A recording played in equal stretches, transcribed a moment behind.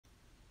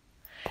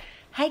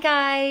Hey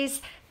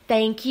guys,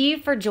 thank you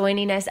for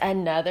joining us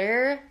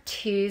another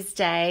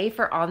Tuesday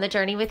for On the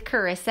Journey with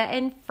Carissa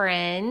and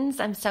Friends.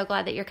 I'm so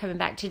glad that you're coming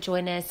back to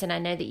join us, and I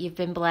know that you've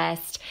been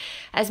blessed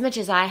as much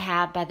as I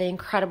have by the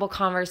incredible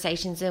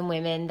conversations and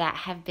women that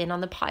have been on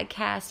the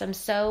podcast. I'm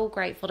so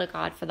grateful to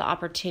God for the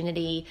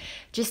opportunity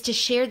just to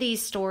share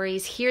these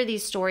stories, hear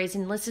these stories,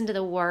 and listen to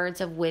the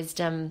words of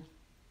wisdom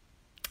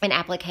and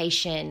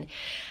application.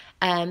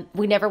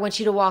 We never want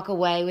you to walk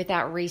away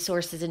without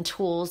resources and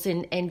tools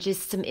and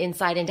just some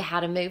insight into how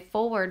to move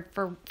forward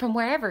from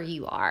wherever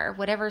you are,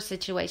 whatever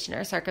situation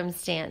or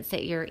circumstance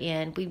that you're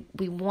in.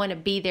 We want to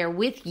be there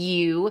with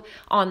you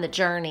on the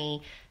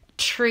journey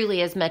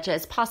truly as much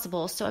as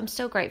possible. So I'm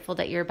so grateful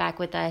that you're back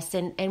with us,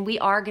 and we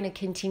are going to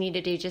continue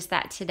to do just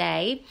that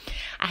today.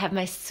 I have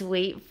my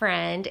sweet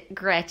friend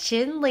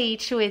Gretchen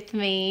Leech with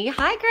me.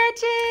 Hi,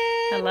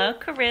 Gretchen. Hello,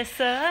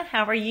 Carissa.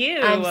 How are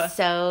you? I'm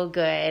so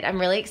good. I'm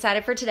really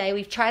excited for today.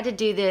 We've tried to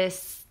do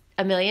this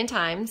a million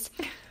times,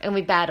 and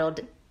we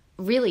battled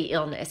really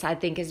illness. I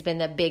think has been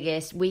the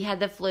biggest. We had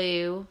the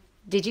flu.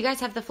 Did you guys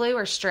have the flu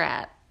or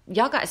strep?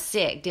 Y'all got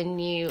sick, didn't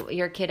you?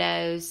 Your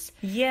kiddos?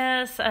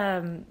 Yes.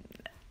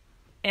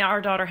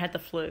 Our daughter had the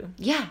flu.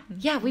 Yeah.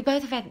 We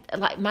both have had,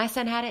 like, my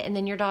son had it, and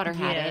then your daughter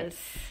had it.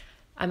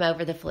 I'm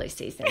over the flu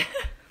season.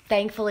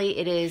 Thankfully,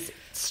 it is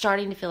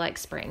starting to feel like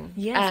spring.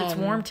 Yes, it's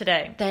warm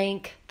today.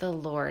 Thank the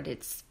Lord.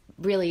 It's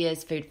really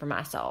is food for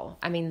my soul.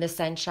 I mean, the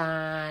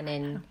sunshine,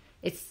 and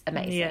it's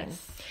amazing.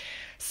 Yes.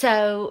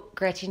 So,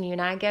 Gretchen, you and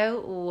I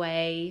go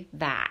way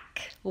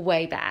back.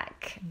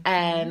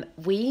 Mm-hmm.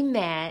 We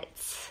met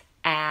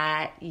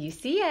at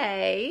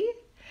UCA.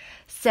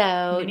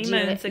 So many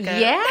moons ago.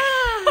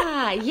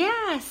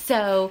 Yeah.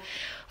 So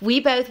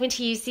we both went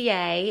to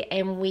UCA,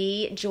 and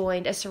we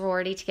joined a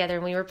sorority together,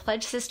 and we were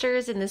pledge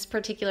sisters in this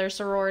particular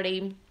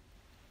sorority.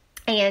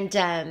 And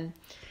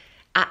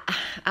I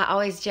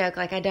always joke,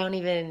 like, I don't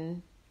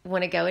even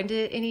want to go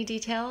into any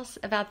details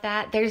about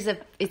that.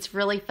 It's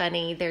really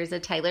funny. There's a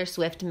Taylor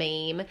Swift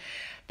meme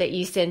that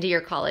you send to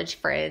your college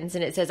friends,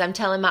 and it says, "I'm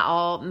telling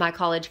all my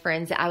college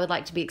friends that I would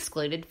like to be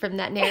excluded from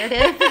that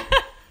narrative."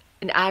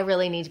 And I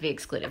really need to be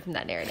excluded from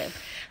that narrative.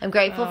 I'm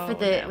grateful for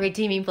the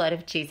redeeming blood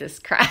of Jesus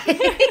Christ.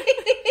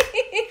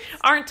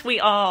 Aren't we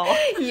all?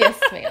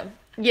 Yes,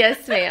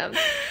 ma'am.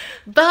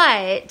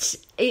 But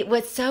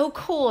what's so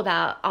cool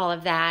about all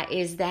of that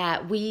is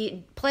that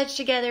we pledged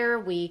together.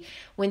 We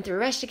went through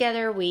rush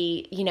together.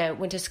 We,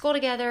 went to school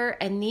together.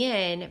 And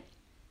then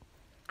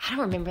I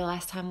don't remember the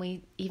last time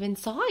we even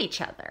saw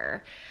each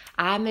other.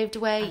 I moved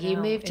away. You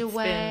moved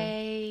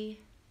away.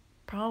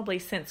 Probably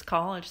since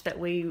college that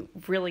we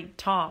really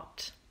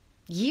talked.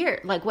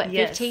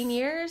 15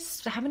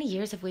 years? How many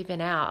years have we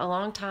been out? A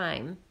long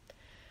time.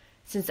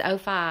 Since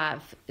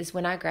 2005 is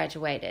when I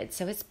graduated.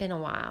 So it's been a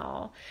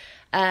while.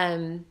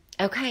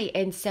 Okay.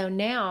 And so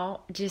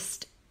now,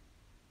 just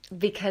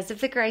because of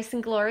the grace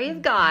and glory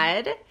of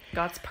God.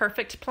 God's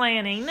perfect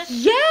planning.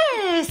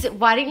 Yes.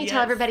 Why didn't you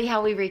tell everybody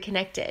how we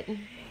reconnected?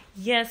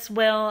 Yes.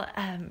 Well,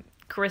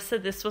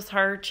 Carissa, this was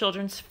her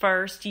children's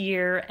first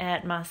year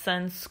at my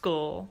son's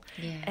school.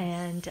 Yes.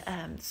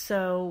 And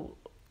so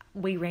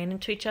we ran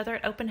into each other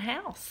at open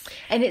house.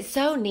 And it's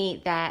so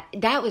neat that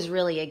was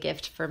really a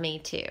gift for me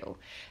too,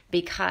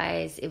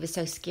 because it was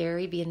so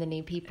scary being the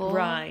new people.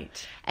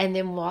 Right. And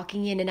then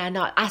walking in, and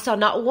I saw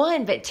not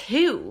one but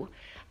two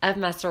of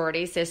my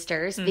sorority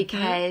sisters,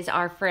 because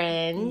our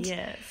friend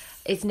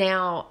is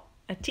now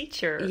a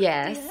teacher.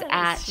 Yes,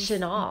 at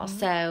Chenal. Mm-hmm.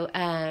 So,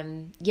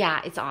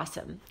 it's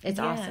awesome. It's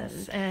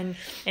awesome.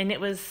 And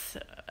it was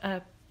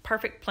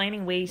perfect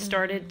planning. We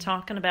started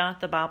talking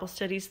about the Bible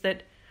studies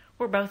that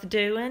we're both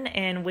doing,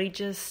 and we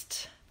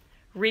just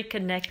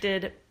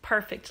reconnected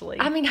perfectly.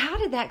 I mean, how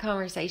did that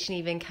conversation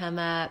even come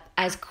up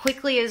as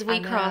quickly as we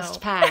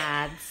crossed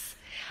paths?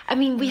 I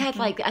mean, we had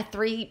like a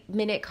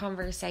 3-minute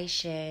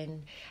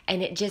conversation,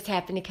 and it just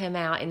happened to come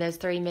out in those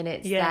 3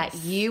 minutes that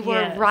you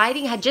were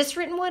had just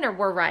written one, or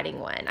were writing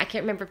one. I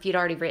can't remember if you'd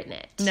already written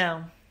it.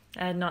 No,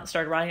 I had not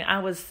started writing. I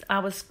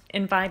was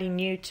inviting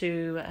you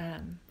to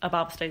a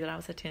Bible study that I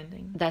was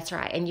attending. That's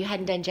right. And you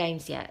hadn't done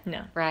James yet.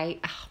 No. Right?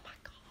 Oh my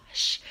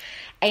gosh.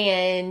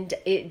 And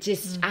it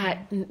just,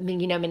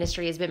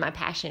 ministry has been my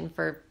passion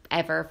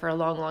forever, for a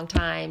long, long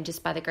time,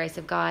 just by the grace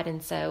of God.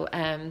 And so,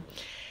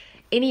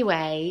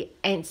 anyway,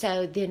 and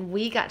so then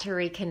we got to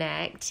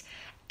reconnect,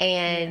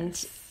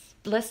 and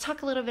let's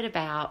talk a little bit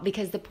about,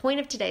 because the point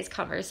of today's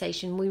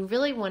conversation, we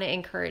really want to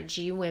encourage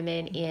you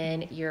women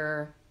in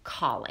your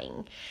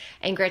calling.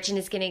 And Gretchen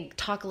is going to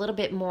talk a little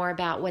bit more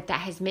about what that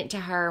has meant to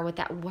her, and what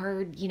that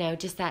word,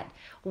 just that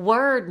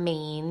word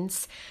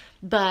means.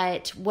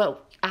 But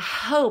what I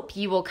hope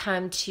you will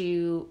come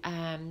to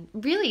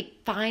really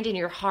find in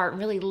your heart, and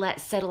really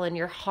let settle in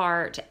your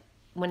heart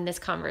when this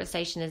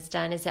conversation is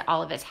done, is that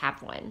all of us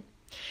have one.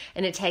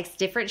 And it takes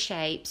different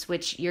shapes,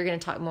 which you're going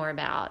to talk more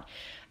about,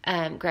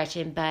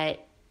 Gretchen.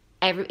 But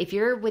if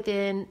you're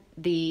within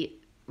the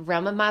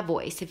realm of my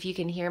voice, if you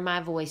can hear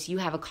my voice, you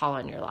have a call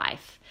on your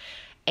life.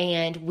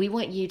 And we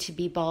want you to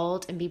be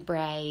bold and be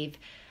brave,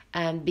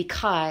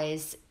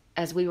 because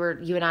as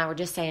you and I were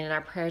just saying in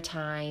our prayer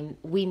time,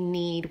 we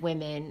need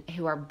women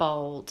who are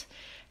bold,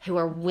 who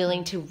are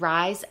willing to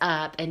rise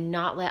up and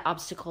not let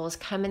obstacles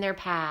come in their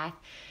path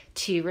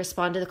to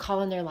respond to the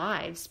call in their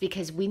lives,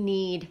 because we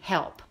need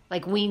help.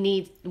 Like, we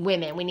need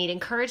women. We need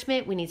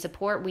encouragement. We need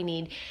support. We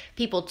need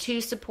people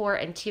to support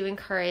and to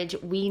encourage.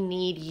 We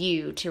need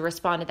you to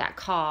respond to that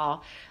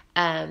call.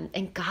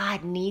 And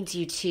God needs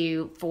you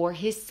to, for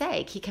his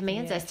sake. He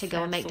commands us to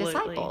go and make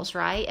disciples,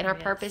 right? And our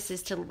purpose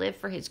is to live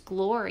for his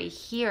glory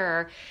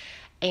here.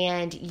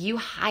 And you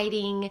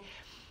hiding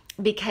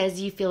because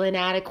you feel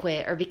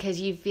inadequate, or because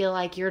you feel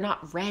like you're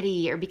not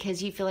ready, or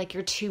because you feel like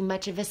you're too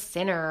much of a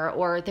sinner,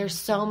 or there's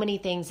so many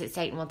things that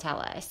Satan will tell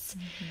us,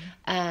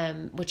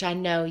 which I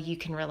know you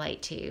can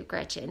relate to,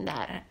 Gretchen.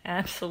 That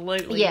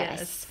absolutely,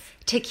 yes,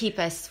 to keep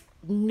us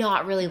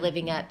not really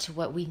living up to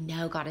what we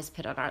know God has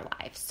put on our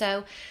life.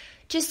 So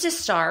just to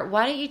start,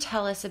 why don't you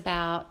tell us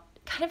about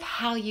kind of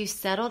how you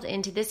settled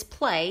into this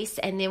place,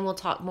 and then we'll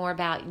talk more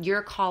about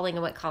your calling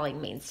and what calling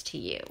means to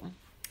you.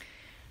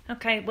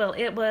 Okay, well,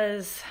 it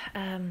was,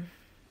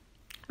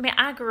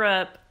 I grew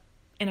up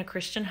in a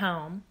Christian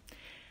home,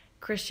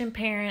 Christian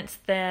parents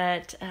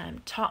that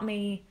taught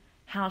me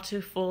how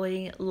to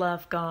fully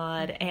love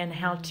God and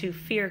how to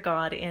fear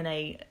God in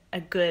a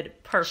good,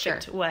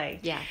 perfect way.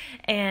 Yeah.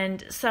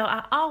 And so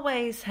I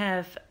always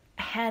have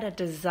had a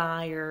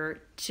desire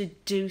to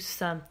do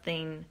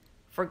something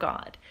for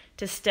God,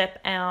 to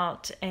step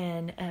out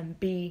and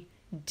be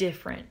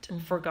different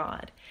for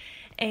God.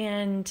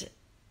 And,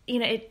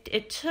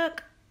 it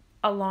took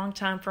a long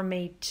time for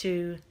me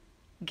to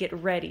get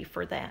ready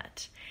for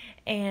that.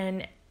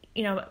 And,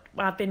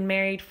 I've been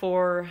married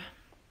for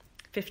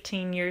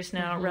 15 years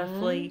now,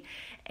 roughly.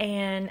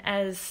 And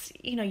as,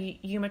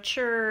 you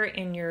mature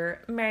in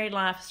your married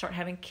life, start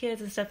having kids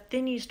and stuff,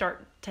 then you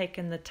start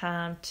taking the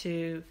time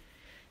to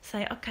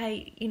say,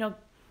 okay,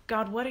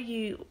 God, what do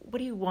you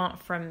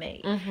want from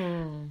me?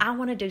 I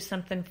want to do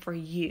something for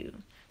you.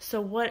 So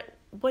what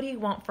do you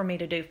want for me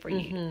to do for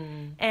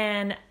you?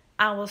 And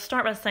I will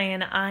start by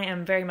saying I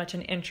am very much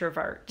an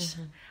introvert.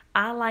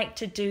 I like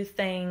to do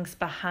things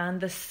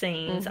behind the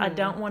scenes. I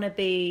don't want to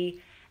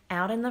be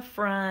out in the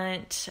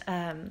front.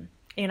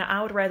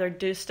 I would rather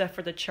do stuff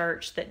for the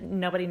church that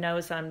nobody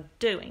knows I'm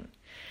doing.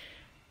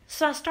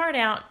 So I started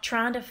out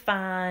trying to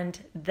find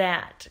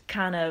that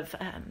kind of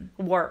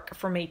work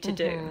for me to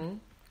do.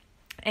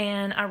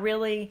 And I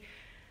really,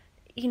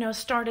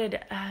 started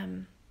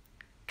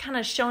kind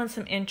of showing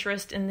some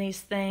interest in these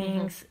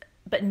things.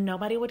 But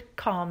nobody would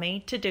call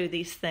me to do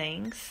these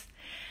things.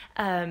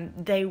 That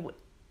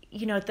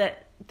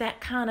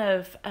kind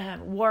of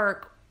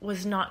work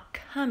was not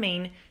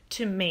coming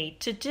to me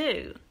to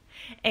do.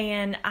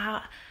 And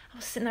I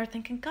was sitting there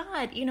thinking,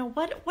 God,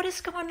 what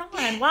is going on?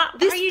 Why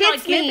are you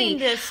not giving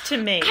this to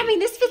me? I mean,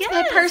 this fits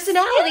my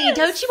personality.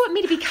 Don't you want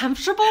me to be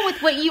comfortable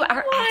with what you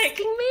are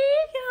asking me?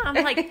 Yeah,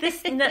 I'm like,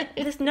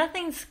 this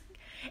nothing's...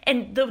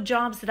 And the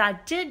jobs that I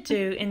did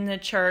do in the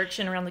church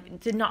and around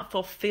did not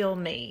fulfill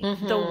me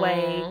the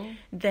way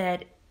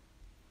that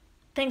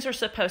things are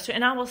supposed to.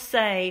 And I will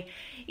say,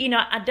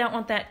 I don't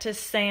want that to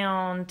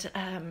sound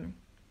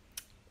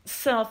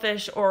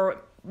selfish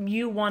or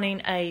you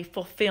wanting a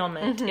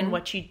fulfillment in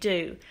what you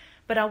do.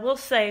 But I will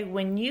say,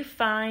 when you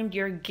find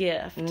your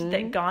gift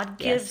that God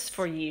gives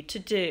for you to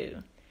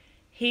do,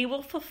 He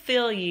will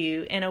fulfill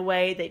you in a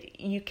way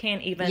that you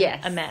can't even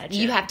imagine.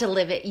 You have to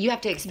live it. You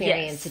have to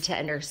experience it to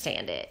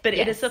understand it. But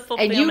it is a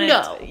fulfillment.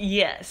 And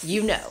Yes.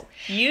 You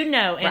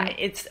know. And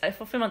it's a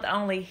fulfillment that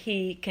only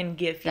He can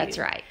give you. That's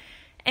right.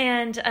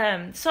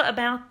 And so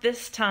about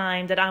this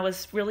time that I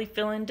was really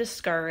feeling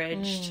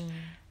discouraged,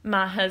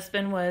 my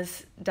husband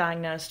was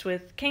diagnosed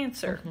with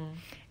cancer.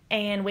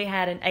 And we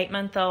had an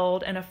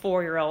 8-month-old and a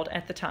 4-year-old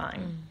at the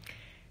time.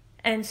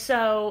 And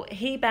so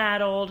he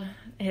battled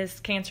his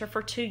cancer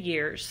for 2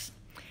 years.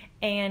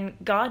 And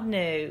God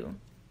knew,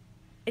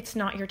 it's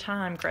not your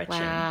time, Gretchen.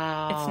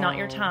 Wow. It's not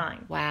your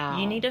time. Wow.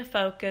 You need to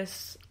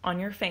focus on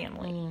your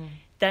family.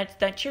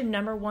 That's your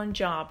number one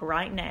job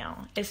right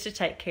now, is to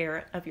take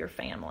care of your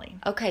family.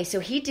 Okay, so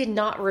He did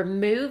not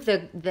remove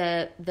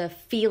the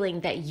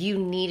feeling that you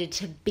needed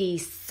to be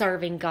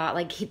serving God,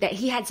 like that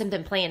He had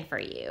something planned for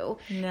you.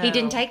 No. He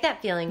didn't take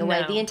that feeling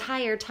away the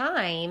entire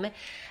time,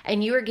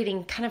 and you were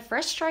getting kind of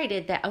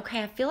frustrated that,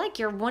 okay, I feel like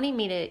you're wanting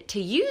me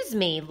to use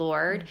me,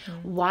 Lord.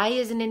 Why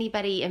isn't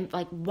anybody,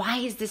 why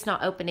is this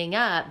not opening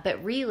up?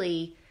 But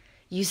really,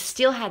 you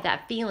still had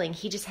that feeling.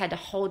 He just had to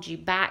hold you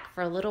back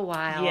for a little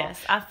while.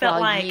 Yes, I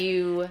felt like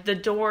the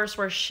doors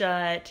were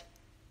shut.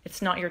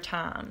 It's not your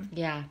time.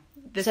 Yeah.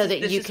 This so is,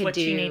 that this you is could what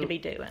you need to be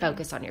doing.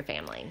 Focus on your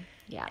family.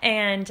 Yeah.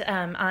 And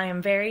I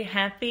am very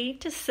happy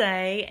to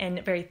say,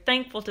 and very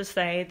thankful to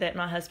say, that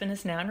my husband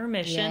is now in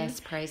remission. Yes,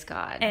 praise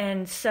God.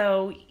 And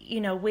so,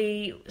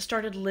 we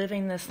started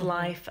living this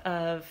life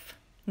of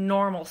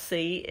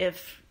normalcy,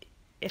 if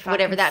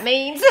whatever that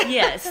means.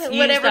 Yes,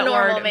 whatever that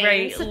normal word means.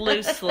 very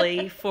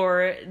loosely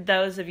for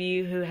those of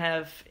you who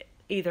have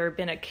either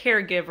been a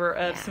caregiver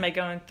of somebody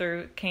going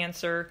through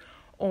cancer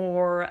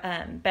or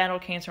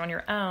battled cancer on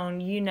your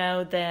own. You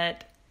know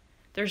that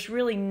there's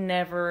really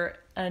never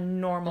a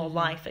normal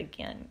life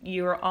again.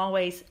 You're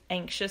always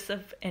anxious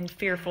and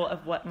fearful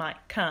of what might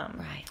come.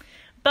 Right.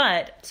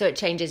 But so it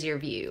changes your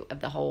view of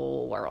the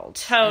whole world.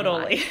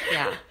 Totally.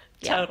 Yeah.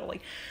 Totally.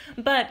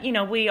 But,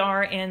 we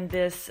are in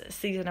this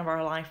season of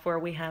our life where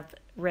we have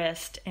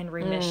rest and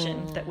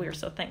remission that we are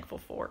so thankful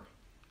for.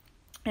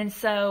 And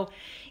so,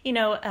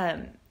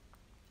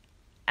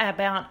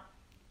 about,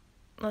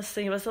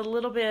 it was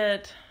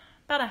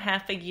about a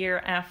half a year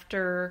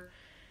after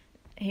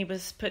he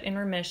was put in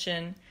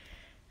remission,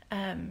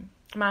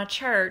 my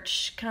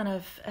church kind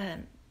of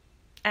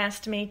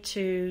asked me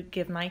to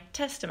give my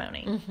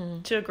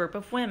testimony to a group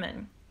of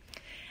women.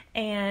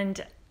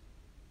 And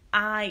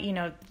I,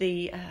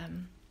 the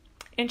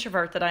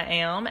introvert that I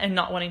am and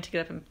not wanting to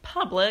get up in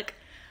public,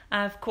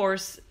 I, of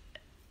course,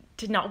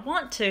 did not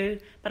want to,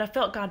 but I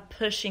felt God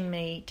pushing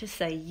me to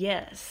say,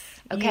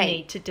 yes, you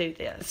need to do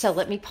this. So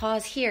let me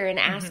pause here and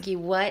ask you,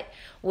 what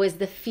was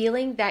the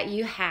feeling that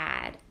you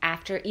had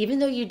after, even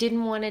though you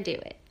didn't want to do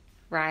it,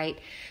 right?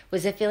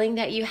 Was the feeling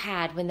that you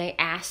had when they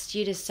asked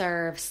you to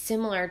serve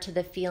similar to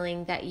the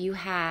feeling that you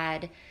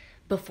had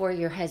before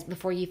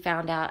you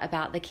found out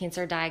about the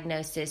cancer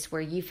diagnosis, where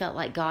you felt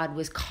like God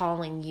was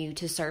calling you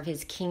to serve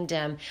his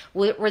kingdom?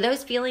 Were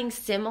those feelings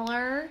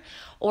similar,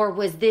 or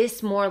was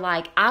this more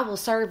like, I will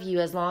serve you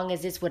as long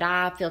as it's what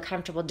I feel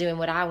comfortable doing,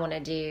 what I want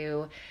to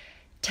do,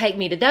 take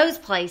me to those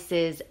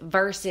places,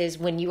 versus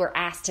when you were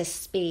asked to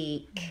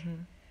speak,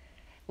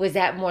 was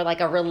that more like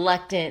a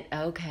reluctant,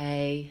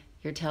 okay,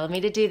 you're telling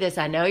me to do this,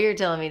 I know you're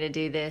telling me to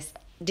do this?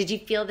 Did you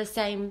feel the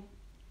same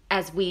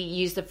as we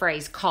use the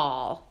phrase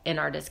call in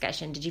our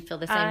discussion? Did you feel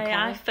the same call?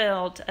 I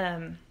felt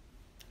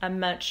a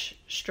much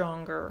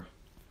stronger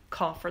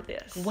call for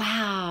this.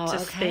 Wow. To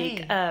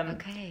speak.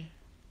 Okay.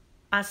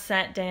 I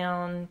sat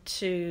down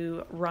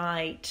to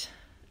write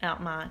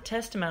out my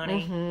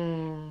testimony,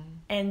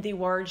 and the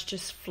words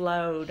just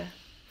flowed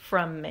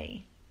from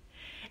me.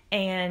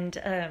 And,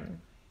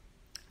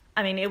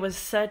 it was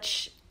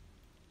such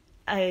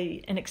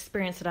an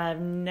experience that I've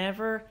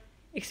never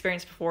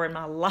experienced before in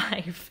my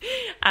life.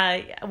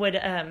 I would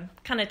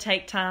kind of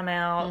take time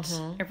out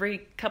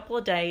every couple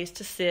of days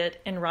to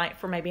sit and write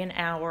for maybe an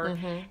hour,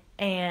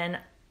 and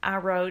I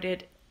wrote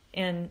it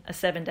in a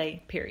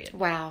 7-day period.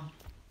 Wow.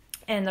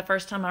 And the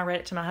first time I read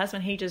it to my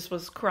husband, he just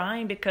was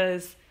crying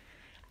because,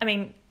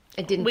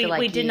 it didn't feel like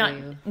we did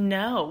not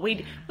know.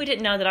 We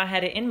didn't know that I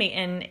had it in me,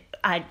 and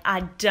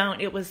I don't.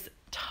 It was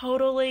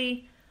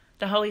totally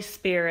the Holy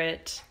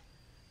Spirit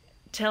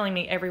telling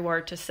me every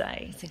word to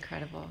say. It's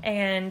incredible.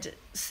 And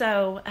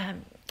so,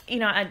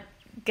 I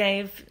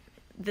gave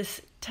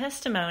this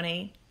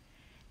testimony,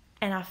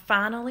 and I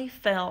finally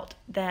felt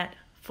that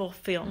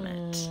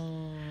fulfillment.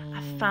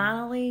 I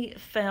finally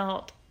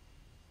felt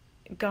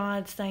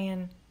God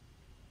saying,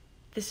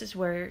 this is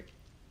where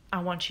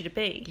I want you to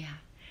be.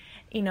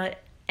 Yeah.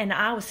 And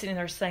I was sitting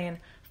there saying,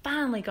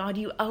 finally, God,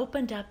 you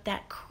opened up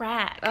that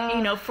crack,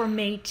 for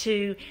me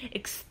to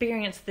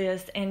experience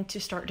this and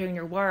to start doing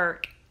your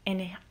work.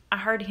 And I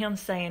heard him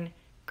saying,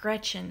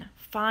 Gretchen,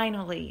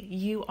 finally,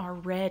 you are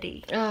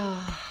ready.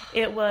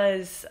 It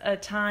was a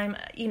time,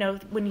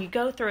 when you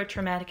go through a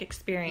traumatic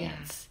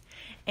experience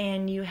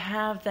and you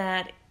have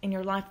that in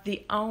your life,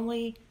 the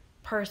only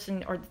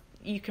person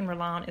you can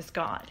rely on is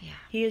God. Yeah.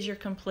 He is your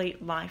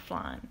complete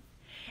lifeline.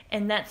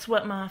 And that's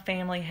what my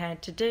family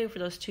had to do for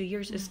those 2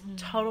 years, is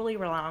totally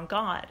rely on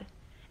God.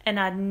 And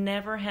I'd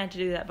never had to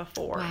do that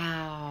before.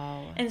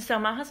 Wow. And so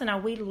my husband and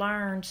I, we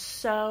learned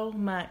so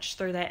much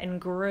through that and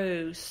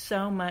grew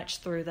so much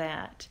through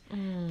that,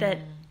 that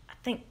I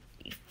think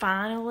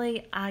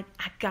finally I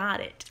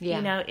got it.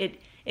 Yeah.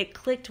 It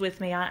clicked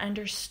with me. I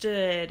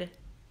understood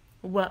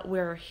what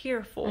we're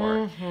here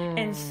for.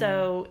 And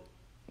so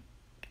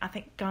I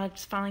think God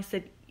finally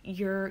said,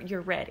 you're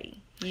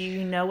ready.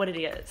 You know what it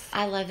is.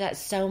 I love that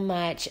so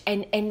much.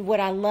 And what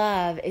I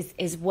love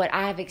is what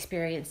I've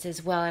experienced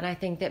as well. And I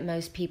think that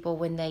most people,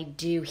 when they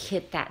do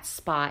hit that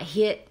spot,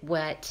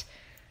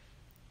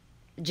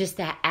 just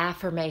that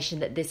affirmation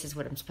that this is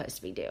what I'm supposed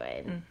to be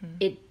doing.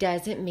 It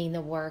doesn't mean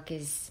the work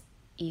is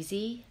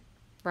easy,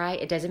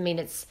 right? It doesn't mean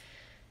it's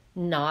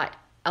not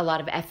a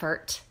lot of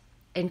effort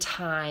and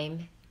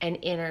time and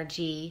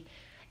energy.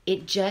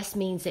 It just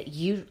means that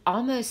you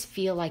almost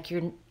feel like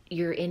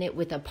you're in it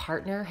with a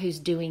partner who's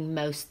doing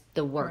most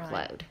the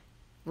workload,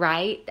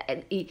 right?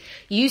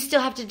 You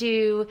still have to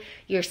do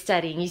your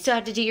studying. You still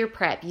have to do your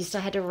prep. You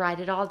still have to write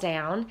it all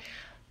down.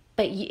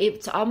 But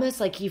it's almost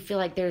like you feel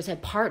like there's a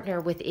partner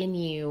within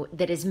you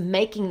that is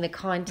making the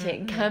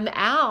content come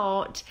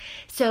out.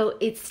 So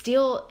it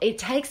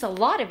takes a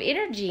lot of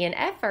energy and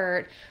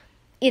effort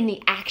in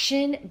the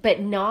action, but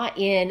not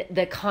in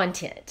the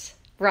content.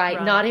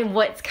 Right? Not in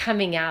what's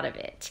coming out of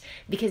it,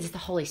 because it's the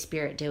Holy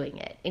Spirit doing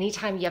it.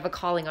 Anytime you have a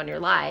calling on your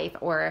life,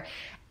 or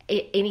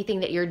anything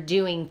that you're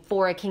doing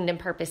for a kingdom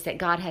purpose that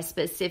God has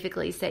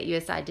specifically set you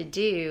aside to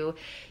do,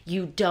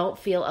 you don't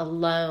feel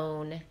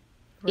alone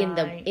in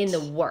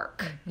the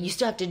work. You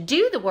still have to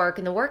do the work,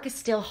 and the work is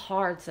still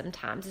hard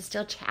sometimes. It's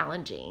still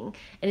challenging,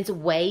 and it's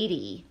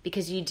weighty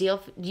because you do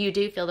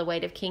feel the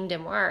weight of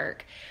kingdom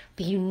work,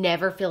 but you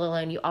never feel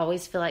alone. You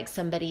always feel like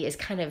somebody is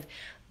kind of,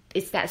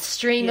 it's that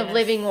stream of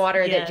living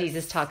water that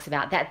Jesus talks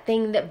about, that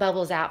thing that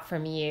bubbles out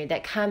from you,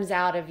 that comes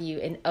out of you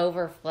in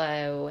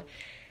overflow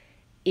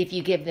if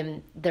you give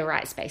them the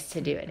right space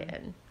to do it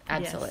in.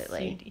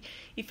 Absolutely. Yes.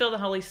 You feel the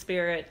Holy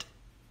Spirit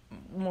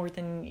more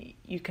than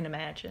you can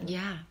imagine.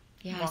 Yeah.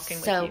 Walking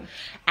with so you.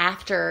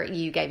 After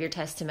you gave your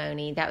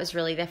testimony, that was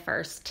really the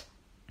first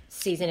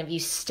season of you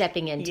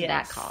stepping into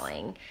that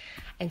calling.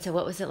 And so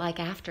what was it like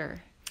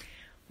after?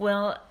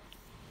 Well,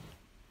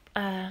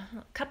 a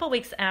couple of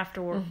weeks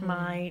after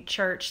my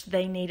church,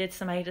 they needed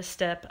somebody to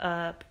step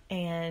up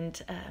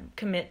and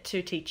commit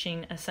to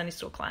teaching a Sunday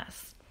school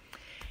class.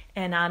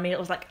 And I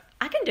immediately was like,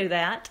 I can do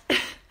that.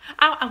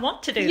 I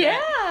want to do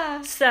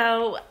that.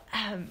 So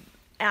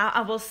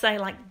I will say,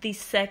 like, the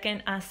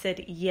second I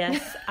said,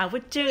 yes, I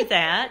would do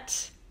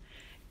that,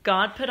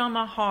 God put on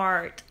my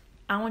heart,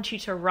 I want you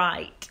to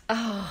write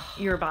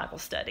your Bible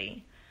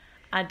study.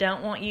 I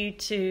don't want you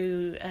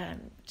to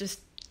just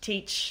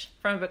teach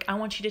from a book. I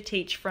want you to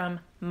teach from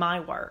my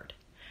word.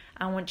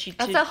 I want you to...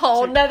 That's a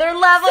whole nother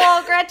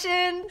level,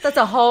 Gretchen. That's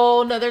a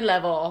whole nother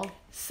level.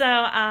 So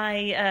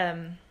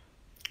I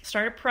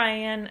started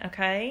praying,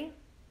 okay,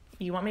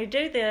 you want me to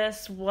do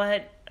this,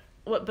 what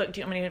book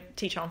do you want me to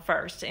teach on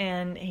first?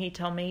 And he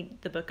told me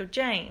the book of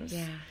James.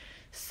 Yeah.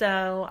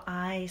 So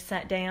I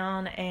sat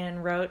down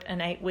and wrote an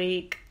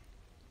 8-week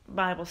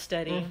Bible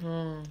study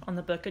on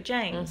the book of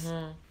James.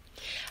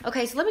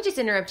 Okay, so let me just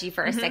interrupt you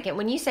for a second.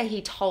 When you say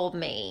he told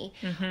me,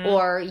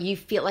 or you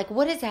feel like,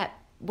 what does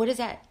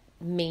that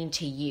mean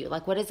to you?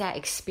 Like, what is that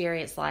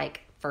experience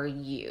like for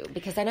you?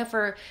 Because I know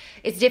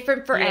it's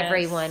different for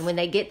everyone when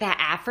they get that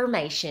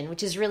affirmation,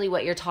 which is really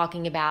what you're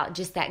talking about,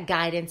 just that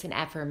guidance and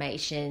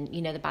affirmation.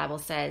 You know, the Bible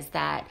says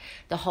that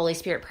the Holy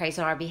Spirit prays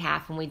on our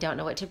behalf when we don't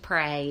know what to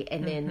pray,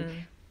 and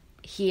then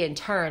he in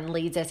turn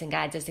leads us and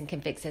guides us and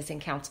convicts us and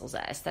counsels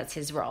us. That's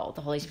his role,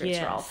 the Holy Spirit's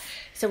role.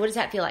 So what does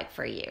that feel like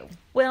for you?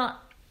 Well,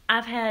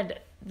 I've had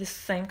this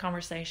same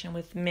conversation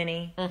with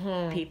many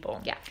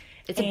people. Yeah.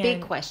 It's a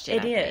big question.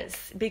 It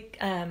is.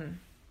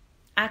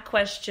 I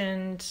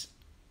questioned,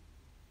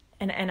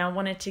 and I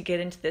wanted to get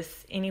into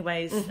this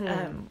anyways,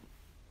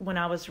 when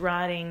I was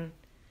writing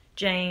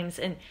James,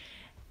 and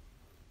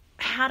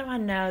how do I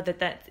know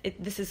that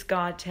this is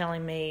God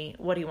telling me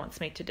what he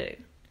wants me to do?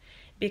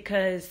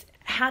 Because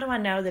how do I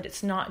know that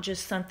it's not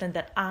just something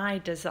that I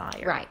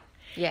desire? Right.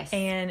 Yes.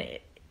 And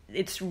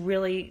it's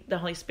really the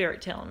Holy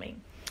Spirit telling me.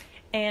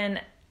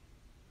 And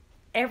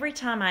every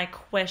time I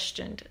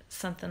questioned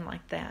something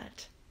like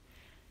that,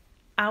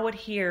 I would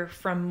hear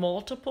from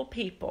multiple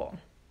people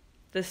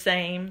the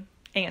same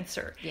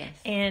answer. Yes.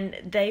 And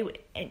the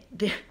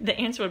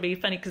answer would be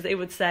funny because they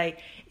would say,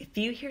 if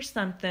you hear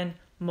something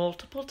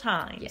multiple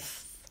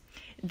times,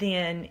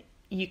 then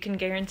you can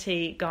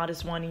guarantee God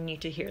is wanting you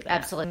to hear that.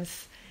 Absolutely.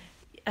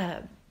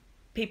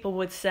 People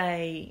would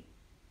say,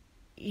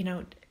 you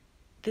know,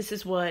 this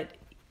is what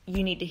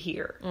you need to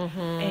hear.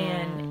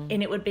 And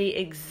it would be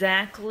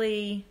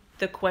exactly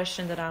the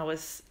question that I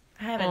was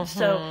having.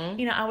 So,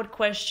 you know, I would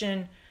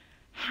question,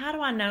 how do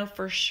I know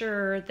for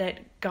sure that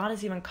God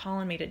is even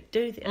calling me to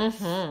do this?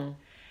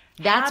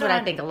 That's what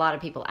I think a lot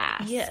of people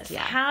ask. Yes.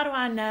 Yeah. How do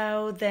I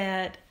know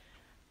that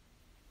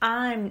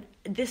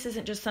this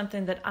isn't just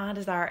something that I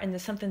desire and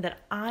it's something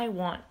that I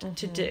want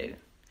to do?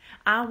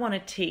 I want to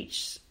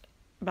teach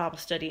Bible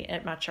study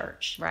at my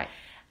church. Right.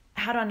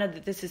 How do I know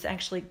that this is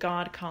actually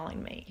God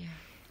calling me? Yeah.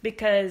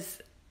 Because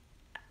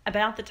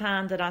about the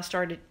time that I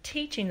started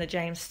teaching the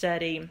James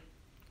study,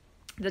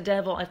 the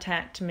devil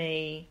attacked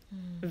me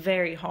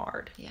very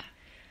hard. Yeah.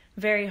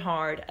 Very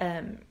hard.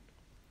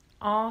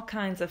 All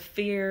kinds of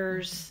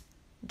fears,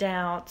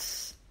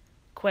 doubts,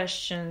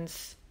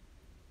 questions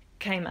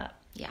came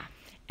up. Yeah.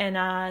 And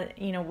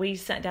we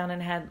sat down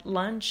and had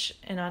lunch,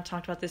 and I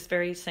talked about this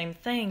very same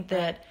thing,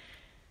 that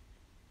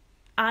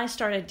I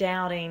started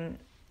doubting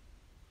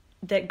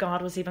that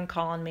God was even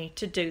calling me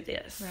to do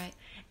this. Right.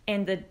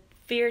 And the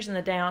fears and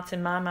the doubts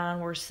in my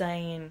mind were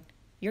saying,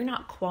 you're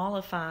not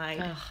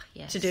qualified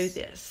to do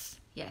this.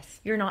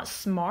 Yes. You're not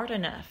smart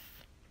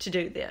enough to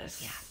do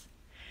this.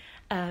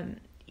 Yeah.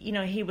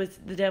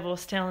 The devil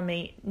was telling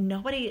me,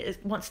 nobody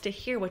wants to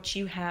hear what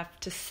you have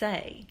to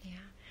say. Yeah.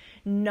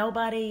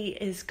 Nobody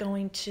is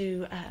going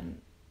to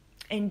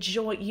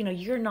enjoy,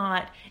 you're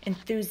not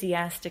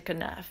enthusiastic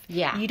enough.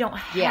 Yeah. You don't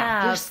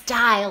have... Your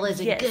style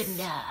isn't good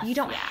enough. You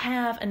don't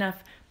have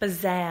enough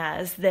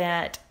pizzazz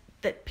that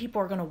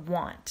people are going to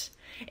want.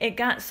 It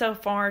got so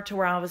far to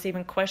where I was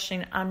even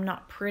questioning, I'm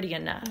not pretty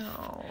enough.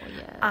 Oh,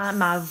 yes.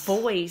 My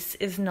voice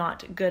is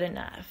not good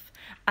enough.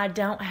 I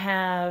don't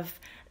have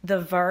the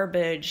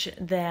verbiage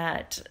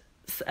that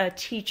a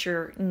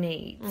teacher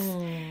needs.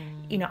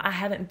 I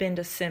haven't been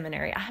to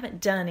seminary. I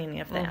haven't done any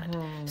of that.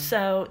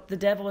 So the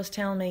devil was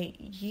telling me,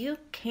 you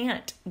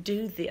can't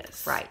do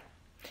this. Right.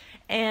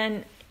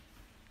 And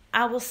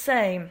I will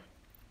say,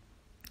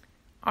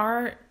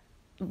 our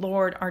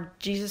Lord, our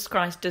Jesus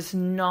Christ, does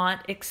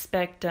not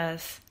expect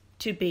us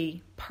to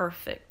be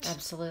perfect.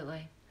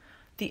 Absolutely.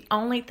 The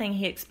only thing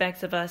he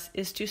expects of us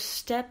is to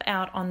step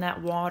out on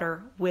that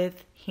water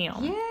with him.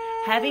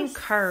 Yes. Having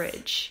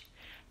courage,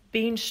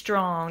 being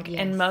strong,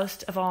 Yes. and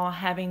most of all,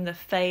 having the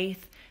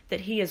faith that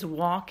he is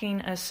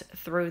walking us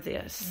through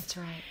this. That's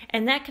right.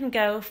 And that can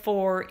go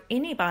for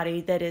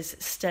anybody that is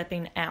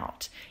stepping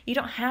out. You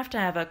don't have to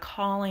have a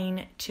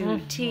calling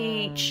to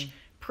teach,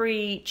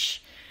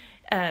 preach,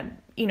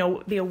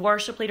 be a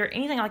worship leader,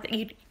 anything like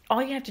that.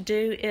 All you have to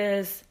do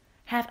is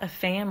have a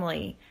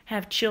family,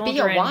 have children. Be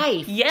a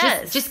wife.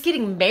 Yes. Just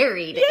getting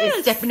married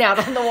is stepping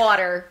out on the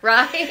water,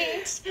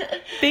 right?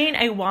 Being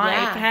a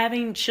wife,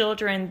 having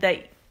children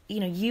that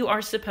you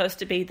are supposed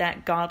to be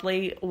that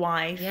godly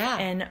wife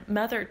and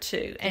mother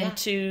to, and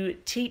to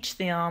teach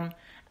them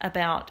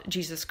about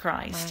Jesus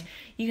Christ. Right.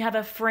 You have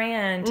a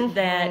friend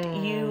that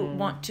you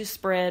want to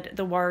spread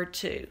the word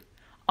to.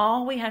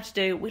 All we have to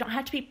do, we don't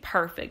have to be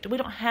perfect. We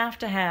don't have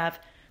to have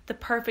the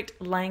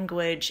perfect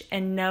language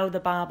and know the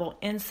Bible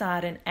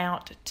inside and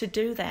out to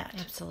do that.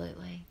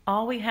 Absolutely.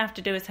 All we have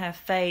to do is have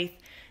faith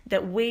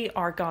that we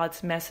are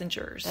God's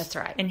messengers. That's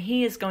right. And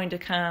he is going to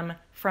come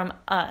from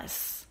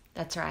us.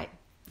 That's right.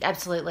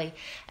 Absolutely.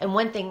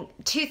 And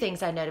two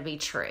things I know to be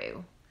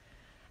true,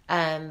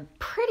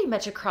 pretty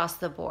much across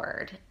the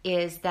board,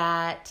 is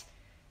that,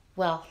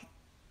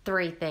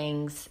 three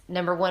things.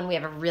 Number one, we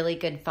have a really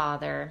good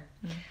Father,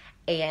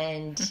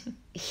 and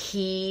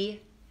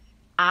he,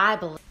 I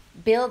believe,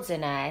 builds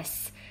in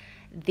us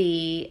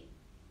the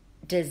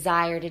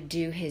desire to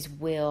do his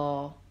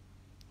will.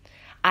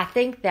 I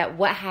think that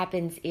what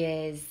happens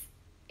is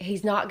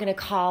he's not going to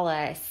call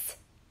us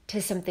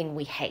to something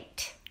we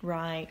hate.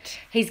 Right.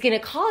 He's going to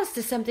call us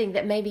to something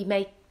that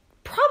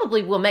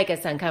probably will make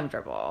us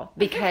uncomfortable,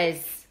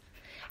 because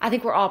I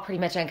think we're all pretty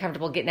much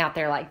uncomfortable getting out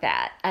there like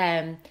that.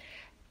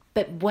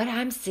 But what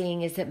I'm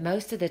seeing is that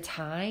most of the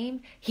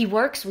time, he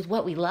works with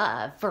what we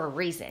love for a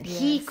reason. Yes.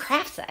 He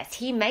crafts us.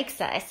 He makes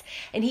us.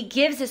 And he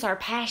gives us our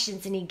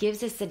passions, and he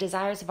gives us the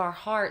desires of our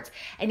hearts.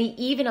 And he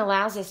even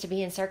allows us to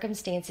be in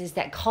circumstances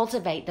that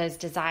cultivate those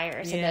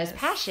desires and those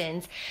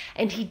passions.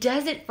 And he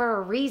does it for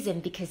a reason,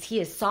 because he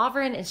is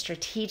sovereign and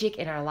strategic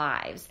in our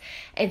lives.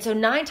 And so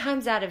 9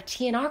 times out of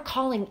 10, our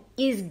calling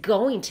is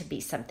going to be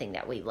something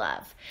that we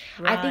love.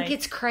 Right. I think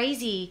it's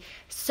crazy.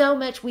 So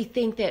much we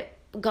think that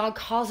God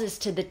calls us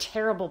to the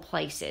terrible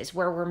places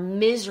where we're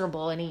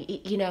miserable, and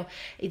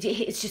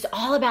it's just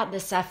all about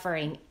the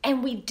suffering,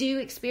 and we do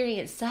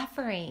experience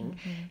suffering.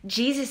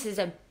 Jesus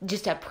is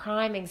just a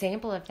prime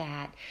example of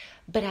that.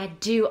 But I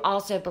do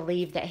also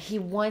believe that he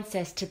wants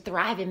us to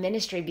thrive in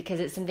ministry because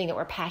it's something that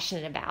we're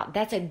passionate about.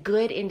 That's a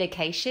good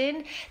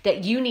indication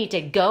that you need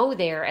to go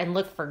there and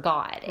look for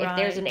God. Right. If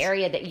there's an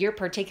area that you're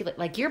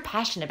you're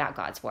passionate about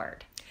God's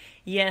word.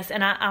 Yes,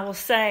 and I will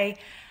say,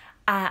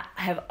 I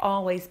have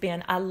always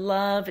been, I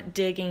love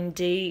digging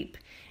deep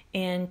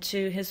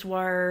into his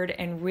word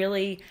and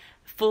really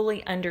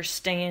fully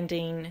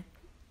understanding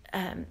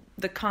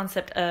the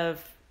concept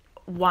of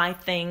why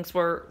things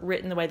were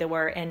written the way they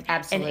were, and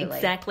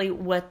exactly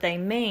what they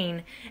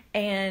mean.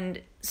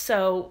 And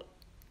so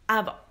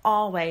I've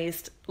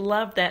always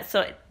loved that.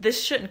 So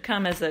this shouldn't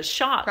come as a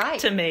shock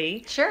to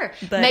me. Sure.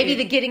 But maybe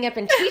the getting up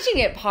and teaching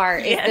it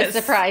part is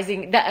the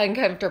surprising, the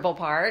uncomfortable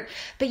part.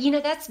 But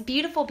that's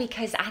beautiful,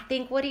 because I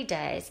think what he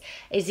does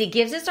is he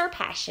gives us our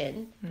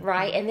passion,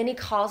 right? And then he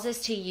calls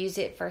us to use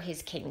it for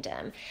his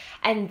kingdom.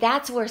 And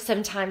that's where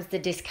sometimes the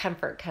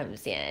discomfort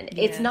comes in.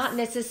 Yes. It's not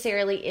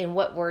necessarily in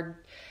what we're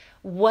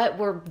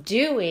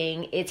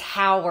doing, it's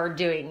how we're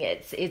doing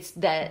it. It's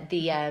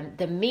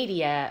the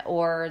media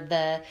or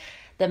the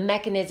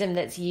mechanism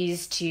that's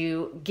used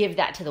to give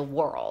that to the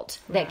world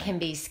that can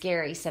be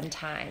scary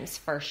sometimes,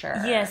 for sure.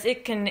 Yes,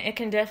 it can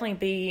definitely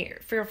be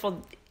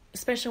fearful,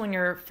 especially when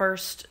you're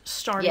first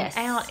starting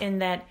out, in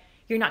that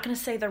you're not going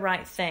to say the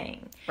right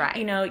thing. Right.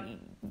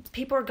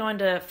 People are going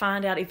to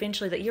find out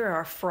eventually that you're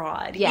a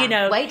fraud.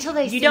 Yeah. Wait till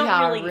they see how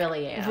I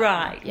really am.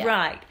 Right. Yeah.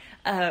 Right.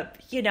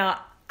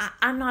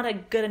 I'm not a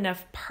good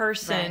enough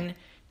person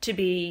to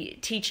be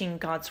teaching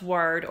God's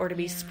word or to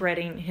be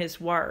spreading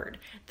his word.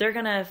 They're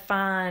going to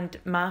find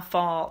my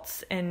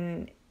faults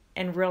and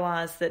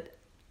realize that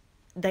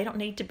they don't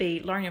need to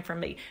be learning from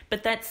me.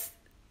 But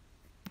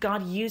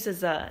God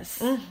uses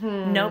us.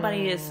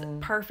 Nobody is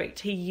perfect.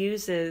 He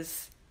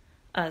uses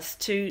us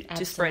to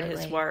spread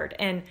his word.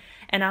 And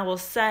I will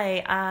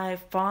say, I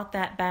fought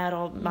that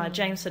battle. My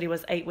James study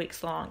was 8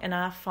 weeks long, and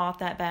I fought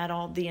that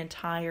battle the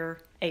entire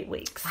 8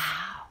 weeks.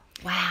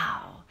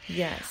 Wow.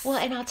 Yes. Well,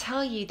 and I'll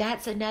tell you,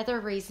 that's another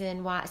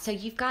reason why. So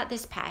you've got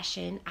this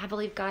passion. I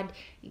believe God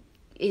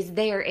is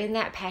there in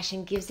that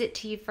passion, gives it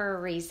to you for a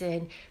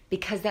reason.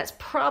 because that's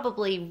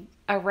probably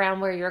around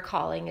where your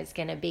calling is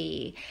going to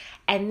be.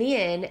 And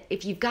then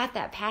if you've got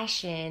that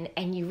passion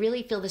and you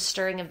really feel the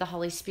stirring of the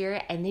Holy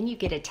Spirit, and then you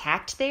get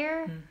attacked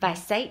there by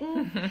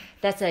Satan,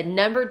 that's a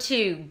number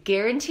 2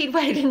 guaranteed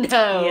way to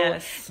know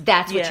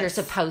that's what you're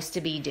supposed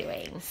to be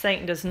doing.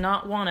 Satan does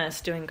not want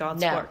us doing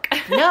God's work.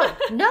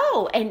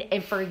 No.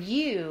 And for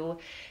you,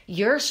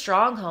 your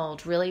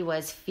stronghold really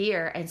was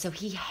fear. And so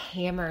he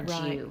hammered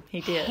you.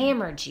 He did.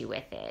 Hammered you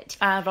with it.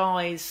 I've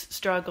always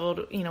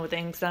struggled, with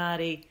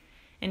anxiety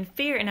and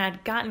fear, and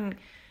I'd gotten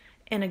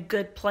in a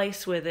good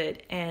place with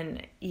it.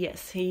 And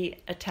yes, he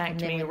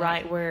attacked me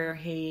right where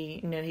he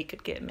knew he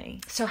could get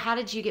me. So how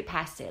did you get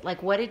past it?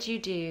 Like, what did you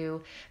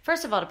do,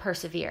 first of all, to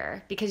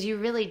persevere? Because you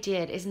really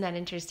did. Isn't that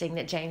interesting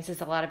that James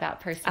is a lot about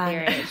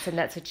perseverance, and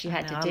that's what you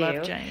had to do? I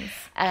love James.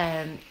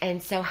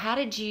 And so how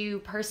did you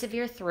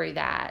persevere through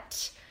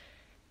that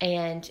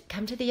and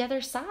come to the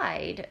other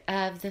side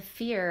of the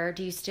fear?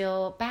 Do you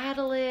still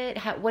battle it?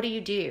 What do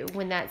you do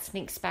when that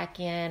sneaks back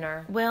in?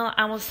 Or Well,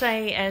 I will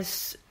say,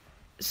 as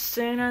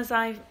soon as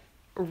I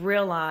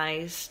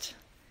realized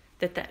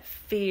that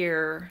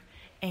fear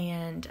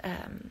and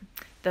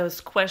those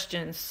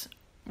questions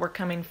were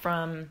coming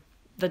from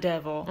the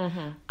devil,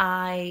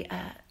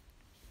 I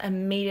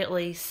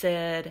immediately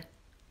said,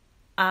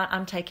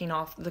 I'm taking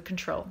off the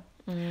control.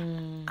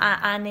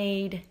 I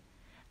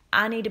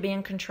need to be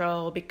in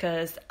control,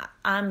 because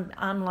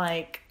I'm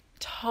like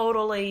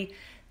totally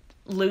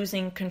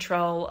losing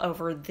control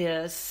over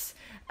this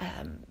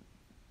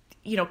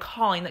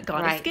calling that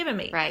God has given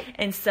me. Right.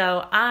 And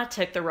so I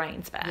took the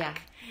reins back. Yeah.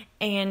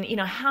 And,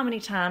 how many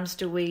times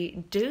do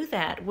we do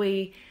that?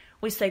 We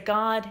say,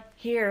 God,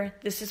 here,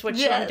 this is what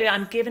you want to do.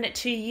 I'm giving it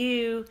to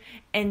you.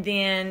 And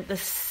then the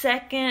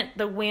second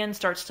the wind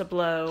starts to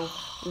blow,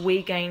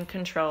 we gain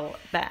control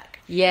back.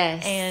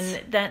 Yes.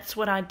 And that's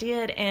what I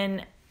did.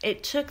 And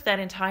it took that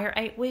entire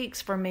 8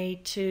 weeks for me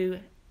to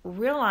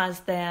realize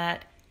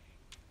that,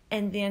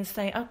 and then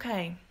say,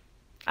 okay,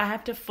 I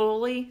have to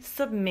fully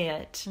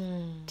submit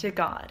to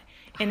God.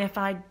 And if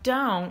I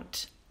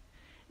don't,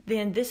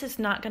 then this is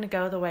not going to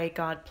go the way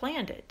God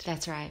planned it.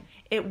 That's right.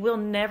 It will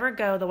never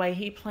go the way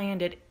he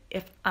planned it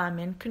if I'm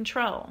in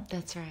control.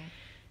 That's right.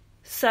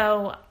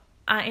 So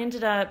I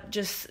ended up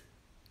just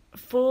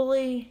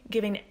fully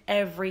giving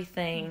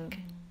everything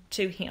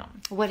to him.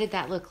 What did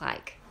that look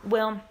like?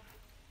 Well,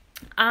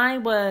 I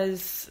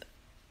was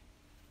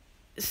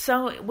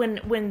so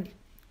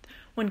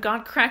when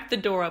God cracked the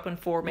door open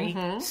for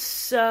me,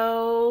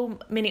 so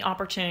many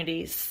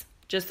opportunities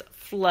just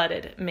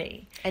flooded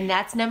me. And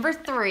that's number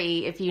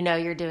 3, if you know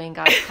you're doing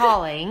God's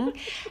calling,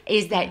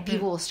 is that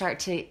people will start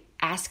to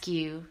ask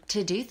you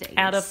to do things.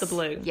 Out of the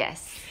blue.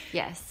 Yes.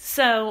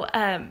 So,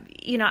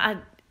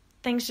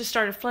 things just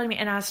started flooding me,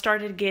 and I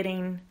started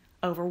getting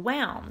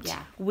overwhelmed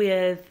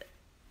with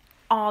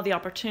all the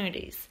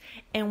opportunities.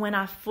 And when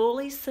I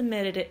fully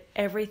submitted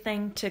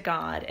everything to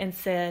God and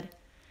said,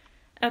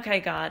 okay,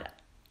 God,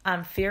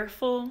 I'm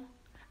fearful,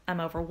 I'm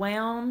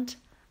overwhelmed,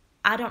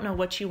 I don't know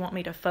what you want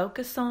me to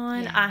focus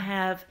on. I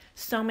have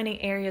so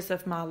many areas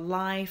of my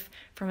life,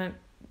 from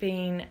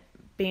being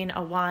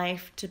a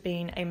wife to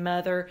being a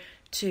mother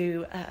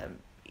to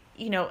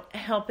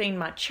helping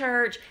my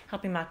church,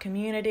 helping my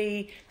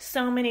community,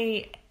 so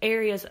many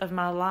areas of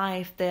my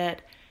life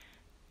that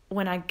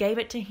when I gave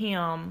it to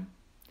him,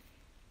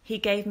 he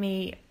gave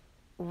me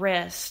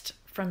rest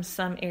from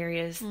some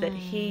areas that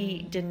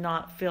he did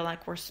not feel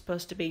like were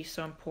supposed to be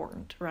so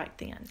important right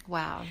then.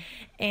 Wow.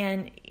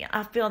 And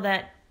I feel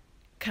that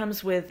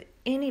comes with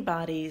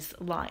anybody's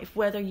life,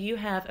 whether you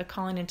have a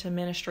calling into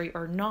ministry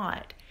or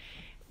not.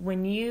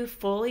 When you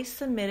fully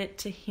submit it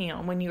to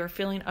him, when you are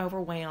feeling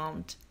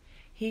overwhelmed,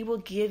 he will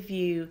give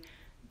you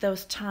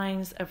those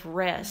times of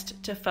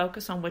rest to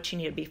focus on what you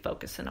need to be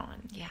focusing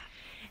on. Yeah.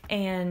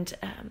 And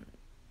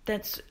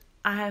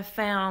I have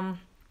found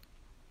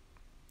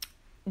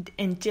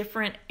in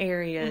different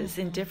areas,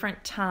 in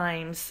different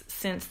times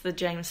since the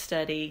James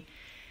study,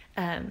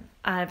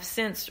 I've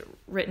since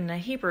written a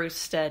Hebrew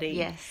study.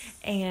 Yes.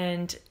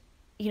 And,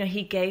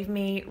 he gave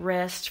me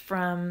rest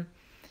from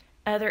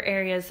other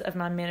areas of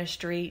my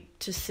ministry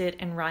to sit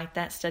and write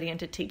that study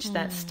and to teach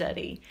that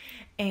study.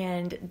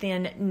 And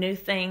then new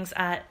things,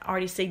 I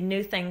already see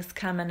new things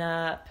coming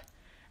up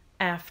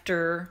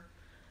after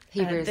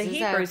Hebrews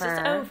is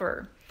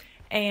over.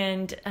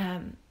 And,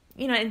 and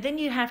then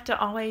you have to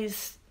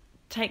always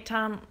take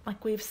time,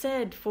 like we've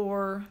said,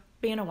 for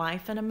being a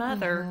wife and a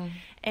mother.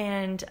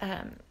 And,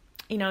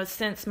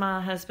 since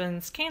my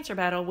husband's cancer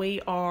battle,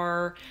 we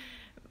are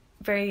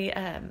very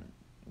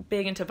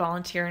big into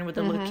volunteering with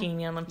the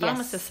Leukemia and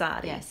Lymphoma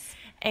Society. Yes.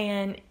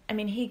 And,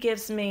 he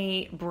gives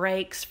me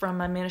breaks from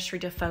my ministry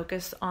to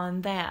focus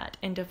on that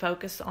and to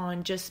focus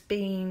on just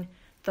being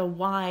the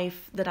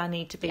wife that I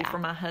need to be for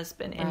my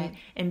husband,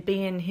 and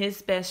being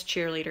his best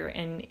cheerleader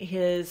and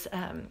his,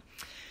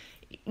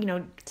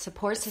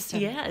 support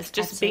system. Yes,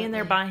 just being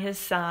there by his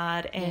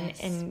side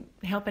and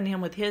helping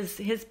him with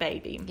his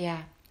baby.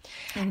 Yeah.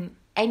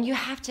 And you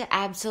have to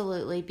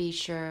absolutely be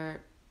sure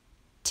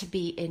to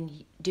be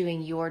in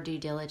doing your due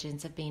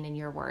diligence of being in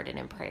your word and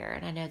in prayer.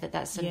 And I know that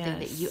that's something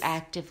that you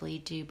actively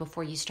do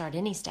before you start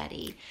any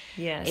study.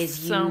 Yes.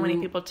 So many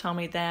people tell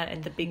me that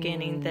at the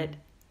beginning, that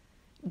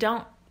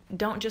don't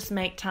just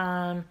make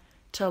time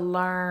to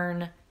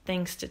learn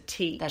things to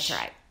teach. That's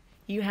right.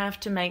 You have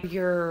to make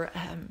your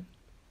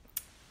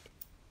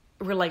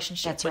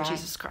relationship with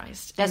Jesus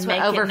Christ. That's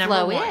what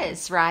overflow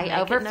is, right?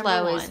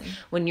 Overflow is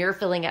when you're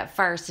filling up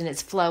first and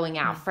it's flowing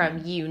out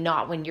from you,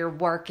 not when you're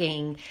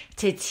working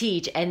to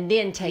teach and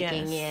then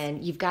taking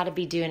in. You've got to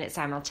be doing it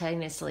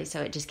simultaneously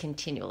so it just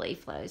continually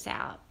flows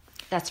out.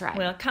 That's right.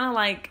 Well, kind of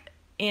like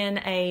in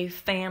a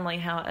family,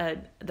 how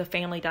the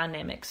family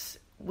dynamics,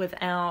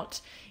 without,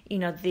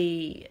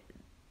 the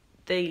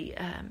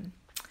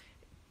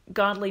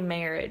godly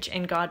marriage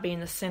and God being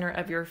the center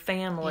of your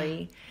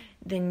family,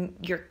 then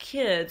your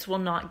kids will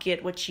not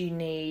get what you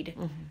need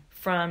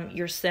from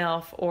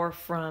yourself or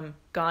from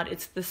God.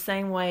 It's the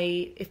same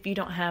way if you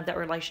don't have that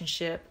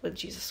relationship with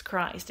Jesus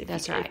Christ.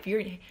 If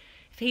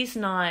He's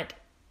not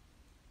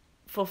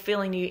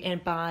fulfilling you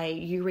and by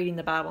you reading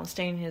the Bible and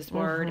staying in His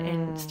Word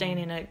and staying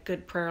in a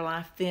good prayer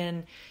life,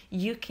 then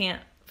you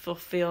can't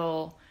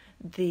fulfill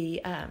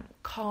the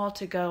call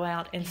to go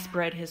out and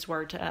spread His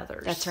Word to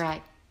others. That's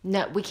right.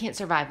 No, we can't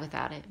survive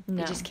without it.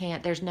 No. We just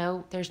can't. There's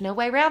no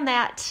way around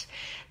that.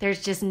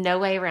 There's just no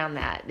way around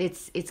that.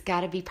 It's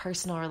got to be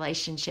personal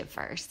relationship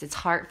first. It's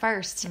heart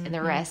first, and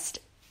the rest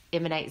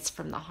emanates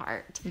from the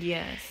heart.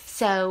 Yes.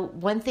 So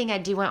one thing I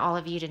do want all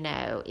of you to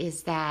know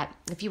is that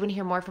if you want to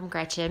hear more from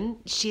Gretchen,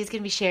 she's going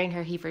to be sharing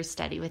her Hebrew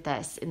study with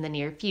us in the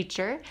near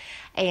future,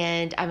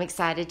 and I'm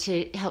excited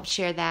to help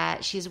share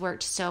that. She's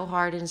worked so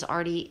hard and is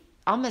already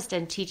almost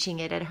done teaching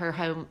it at her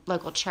home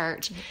local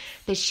church,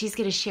 but she's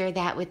going to share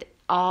that with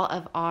all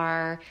of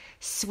our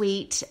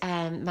sweet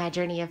My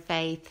Journey of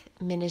Faith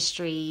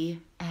ministry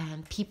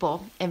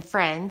people and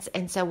friends.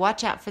 And so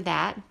watch out for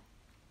that.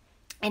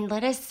 And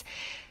let us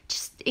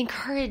just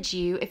encourage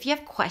you, if you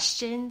have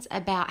questions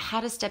about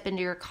how to step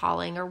into your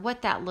calling or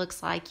what that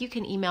looks like, you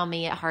can email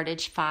me at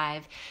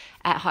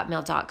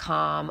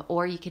hardage5@hotmail.com,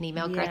 or you can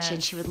email Gretchen.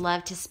 She would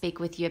love to speak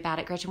with you about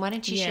it. Gretchen, why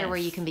don't you share where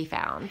you can be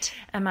found?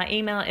 My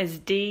email is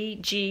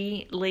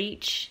dgleech,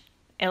 Leech,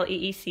 at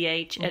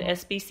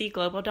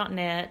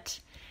sbcglobal.net,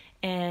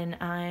 and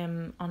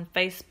I'm on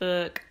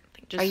Facebook.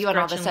 Are you on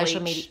all the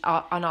social media?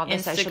 On all the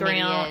social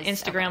medias?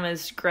 Instagram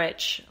is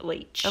Gretchen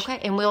Leech. Okay,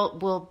 and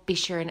we'll be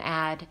sure and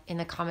add in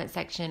the comment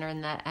section or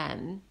in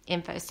the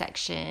info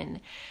section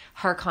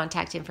her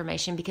contact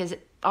information, because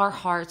our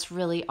hearts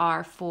really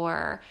are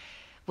for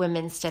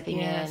women stepping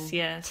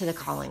in to the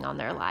calling on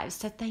their lives.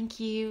 So thank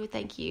you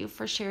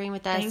for sharing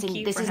with us.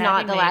 And this is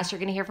not the last you're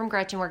going to hear from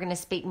Gretchen. We're going to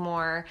speak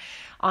more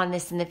on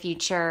this in the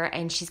future,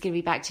 and she's going to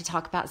be back to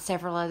talk about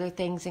several other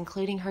things,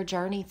 including her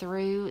journey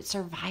through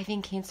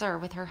surviving cancer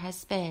with her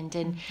husband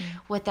and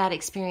what that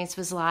experience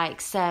was like.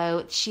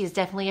 So she is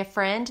definitely a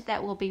friend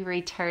that will be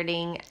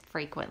returning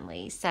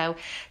frequently. So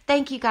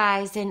thank you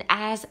guys, and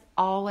as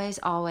always,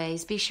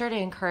 be sure to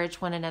encourage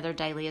one another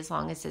daily as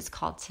long as it's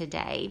called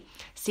today.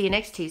 See you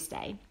next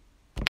Tuesday.